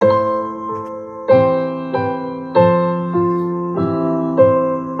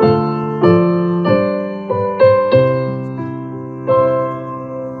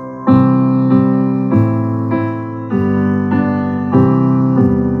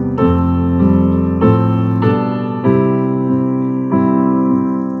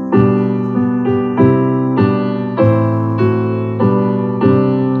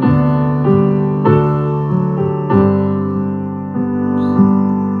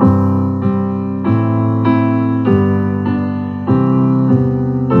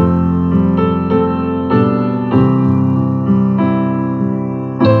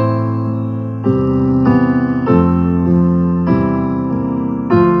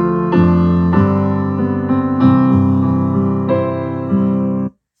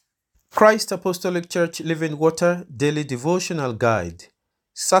Christ Apostolic Church Living Water Daily Devotional Guide,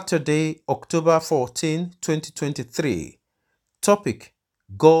 Saturday, October 14, 2023. Topic: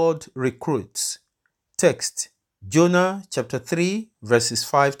 God recruits. Text: Jonah chapter 3, verses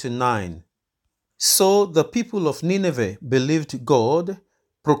 5 to 9. So the people of Nineveh believed God,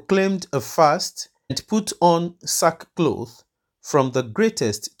 proclaimed a fast, and put on sackcloth, from the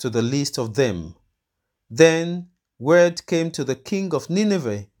greatest to the least of them. Then word came to the king of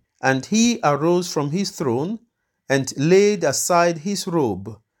Nineveh, and he arose from his throne and laid aside his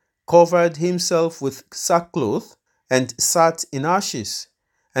robe, covered himself with sackcloth, and sat in ashes.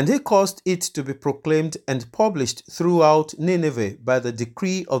 And he caused it to be proclaimed and published throughout Nineveh by the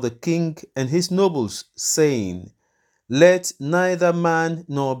decree of the king and his nobles, saying, Let neither man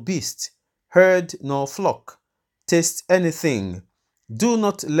nor beast, herd nor flock, taste anything. Do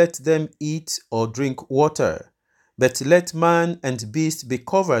not let them eat or drink water, but let man and beast be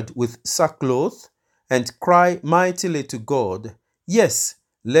covered with sackcloth, and cry mightily to God. Yes,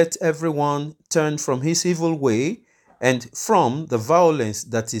 let everyone turn from his evil way, and from the violence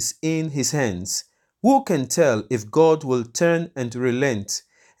that is in his hands. Who can tell if God will turn and relent,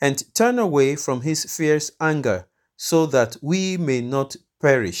 and turn away from his fierce anger, so that we may not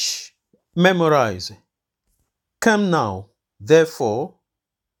perish? Memorize. Come now, therefore,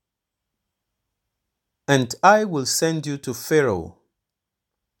 and I will send you to Pharaoh,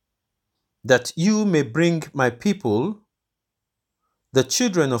 that you may bring my people, the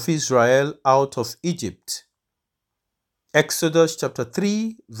children of Israel, out of Egypt. Exodus chapter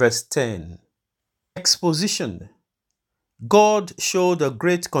 3, verse 10. Exposition. God showed a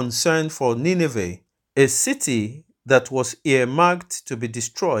great concern for Nineveh, a city that was earmarked to be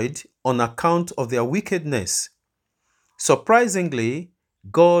destroyed on account of their wickedness. Surprisingly,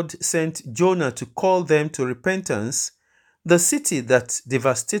 God sent Jonah to call them to repentance, the city that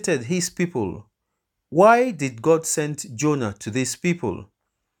devastated his people. Why did God send Jonah to these people?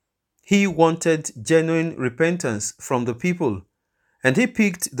 He wanted genuine repentance from the people, and he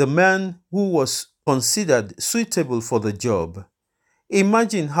picked the man who was considered suitable for the job.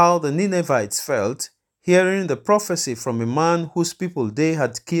 Imagine how the Ninevites felt hearing the prophecy from a man whose people they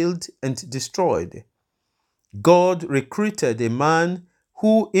had killed and destroyed. God recruited a man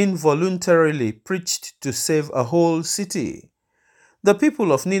who involuntarily preached to save a whole city. The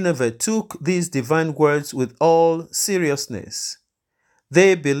people of Nineveh took these divine words with all seriousness.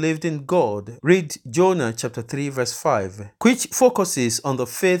 They believed in God. Read Jonah chapter 3 verse 5, which focuses on the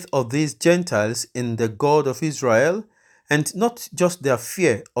faith of these Gentiles in the God of Israel and not just their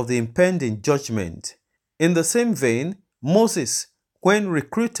fear of the impending judgment. In the same vein, Moses, when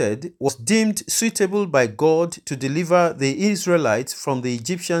recruited, was deemed suitable by God to deliver the Israelites from the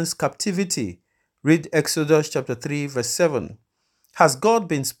Egyptians' captivity. Read Exodus chapter 3 verse 7. Has God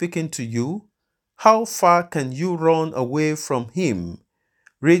been speaking to you? How far can you run away from him?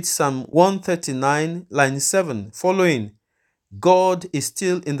 Read Psalm 139, line 7, following. God is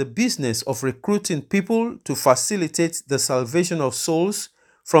still in the business of recruiting people to facilitate the salvation of souls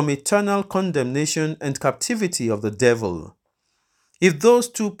from eternal condemnation and captivity of the devil. If those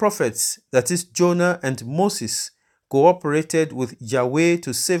two prophets, that is Jonah and Moses, cooperated with Yahweh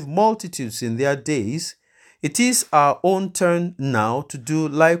to save multitudes in their days, it is our own turn now to do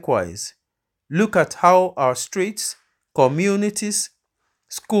likewise. Look at how our streets, communities,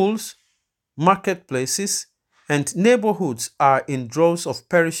 schools, marketplaces, and neighborhoods are in droves of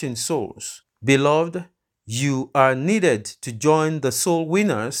perishing souls. Beloved, you are needed to join the soul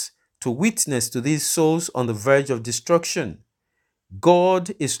winners to witness to these souls on the verge of destruction.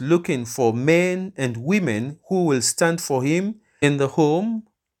 God is looking for men and women who will stand for him in the home,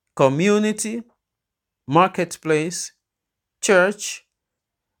 community, marketplace, church,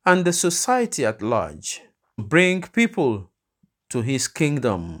 and the society at large. Bring people to his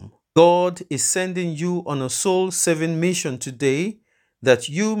kingdom. God is sending you on a soul-saving mission today that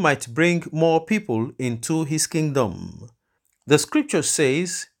you might bring more people into his kingdom. The scripture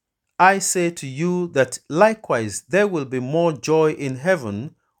says, I say to you that likewise there will be more joy in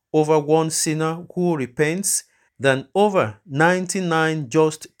heaven over one sinner who repents than over 99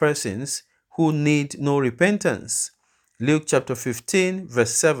 just persons who need no repentance. Luke chapter 15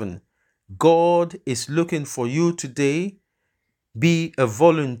 verse 7. God is looking for you today. Be a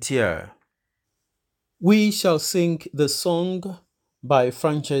volunteer. We shall sing the song by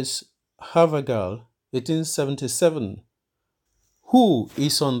Frances Havergal, 1877. Who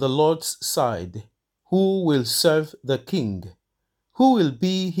is on the Lord's side? Who will serve the King? Who will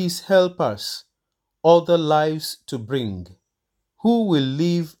be his helpers, other lives to bring? Who will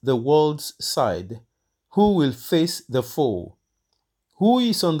leave the world's side? Who will face the foe? Who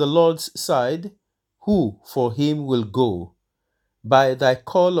is on the Lord's side? Who for him will go? By thy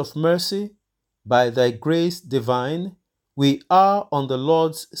call of mercy, by thy grace divine, we are on the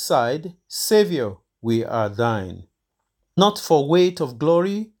Lord's side. Savior, we are thine. Not for weight of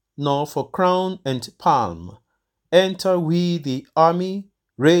glory, nor for crown and palm, enter we the army,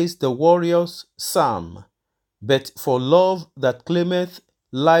 raise the warrior's psalm. But for love that claimeth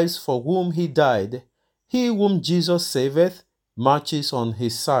lives for whom he died, he whom Jesus saveth marches on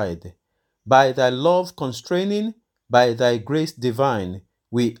his side. By thy love constraining, by thy grace divine,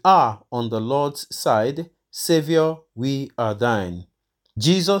 we are on the Lord's side. Savior, we are thine.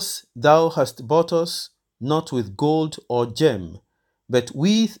 Jesus, thou hast bought us, not with gold or gem, but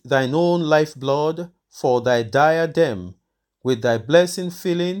with thine own lifeblood for thy diadem. With thy blessing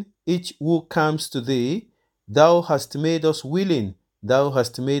filling each who comes to thee, thou hast made us willing, thou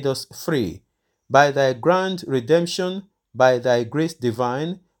hast made us free. By thy grand redemption, by thy grace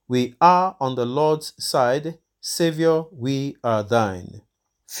divine, we are on the Lord's side. Savior, we are thine.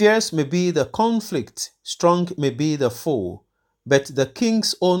 Fierce may be the conflict, strong may be the foe, but the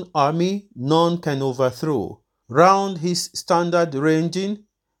king's own army none can overthrow. Round his standard ranging,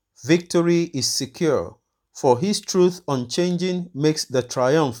 victory is secure, for his truth unchanging makes the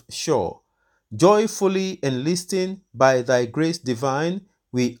triumph sure. Joyfully enlisting by thy grace divine,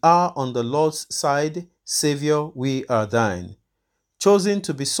 we are on the Lord's side. Savior, we are thine. Chosen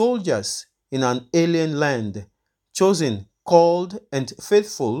to be soldiers in an alien land, chosen, called, and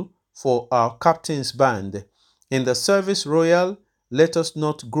faithful for our captain's band. In the service royal, let us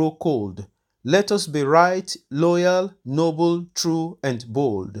not grow cold. Let us be right, loyal, noble, true, and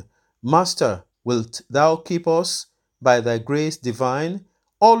bold. Master, wilt thou keep us by thy grace divine,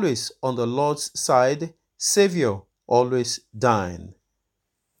 always on the Lord's side, Savior, always thine.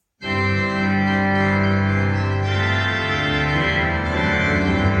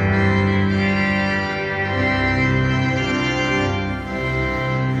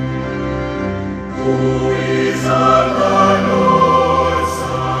 Who is on the Lord's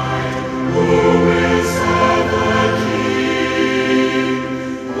side? Who will serve the King?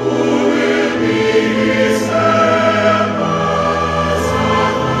 Who will be his helpers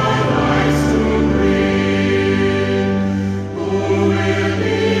of the lives to bring? Who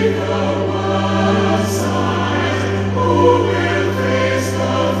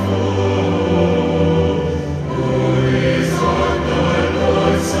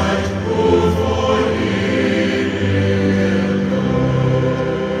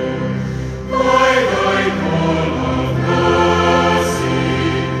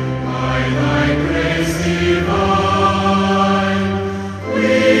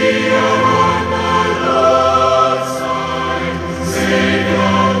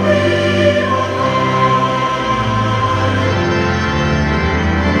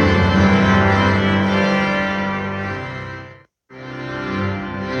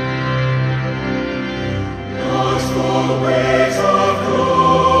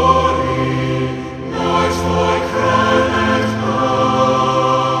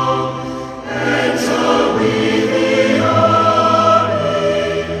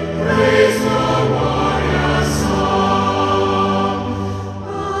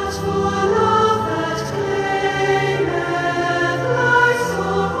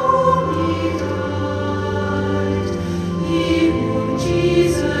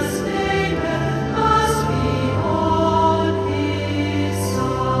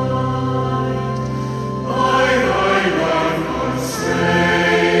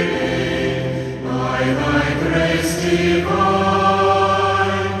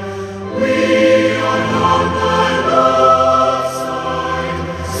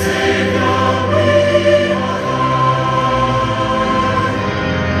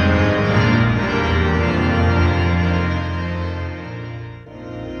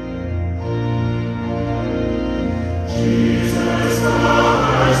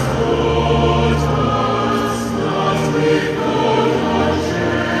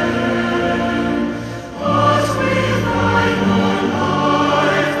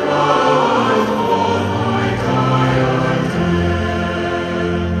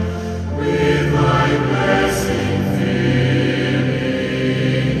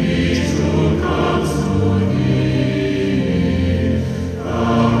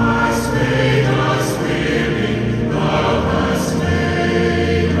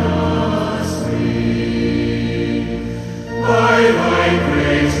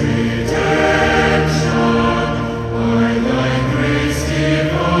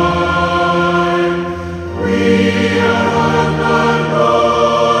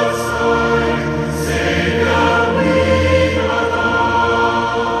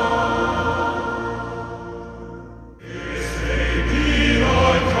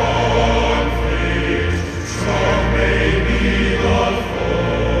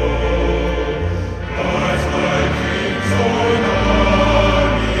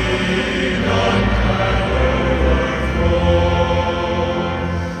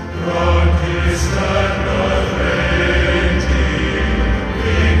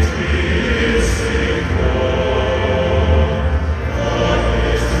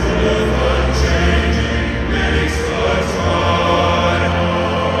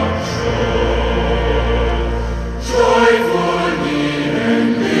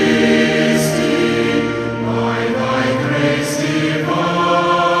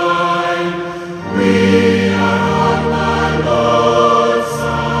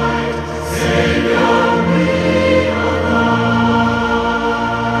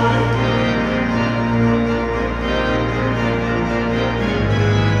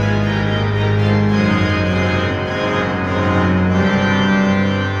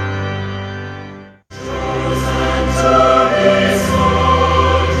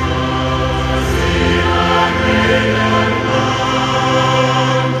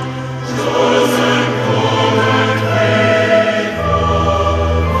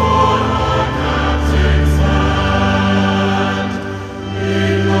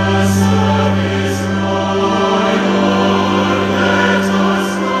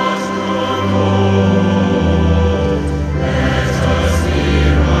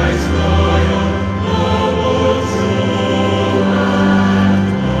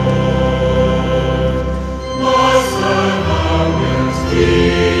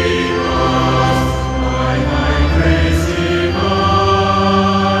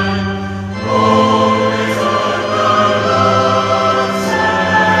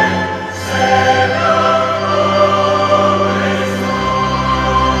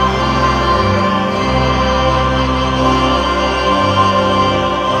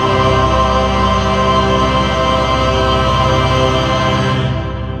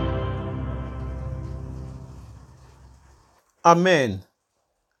Amen.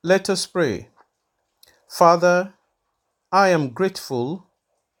 Let us pray. Father, I am grateful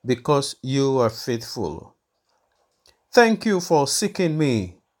because you are faithful. Thank you for seeking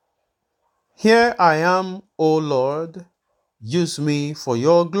me. Here I am, O Lord. Use me for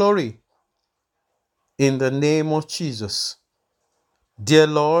your glory. In the name of Jesus. Dear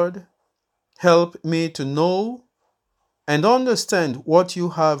Lord, help me to know and understand what you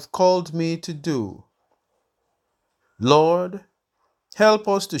have called me to do. Lord, help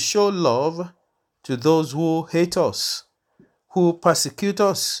us to show love to those who hate us, who persecute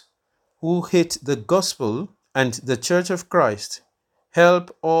us, who hate the gospel and the Church of Christ.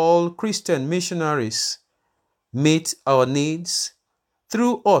 Help all Christian missionaries meet our needs.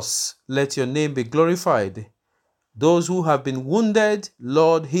 Through us, let your name be glorified. Those who have been wounded,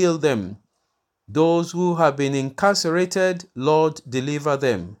 Lord, heal them. Those who have been incarcerated, Lord, deliver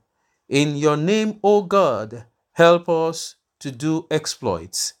them. In your name, O God, help us to do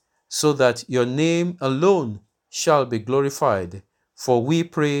exploits, so that your name alone shall be glorified. For we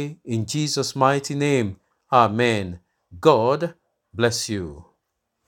pray in Jesus' mighty name. Amen. God bless you.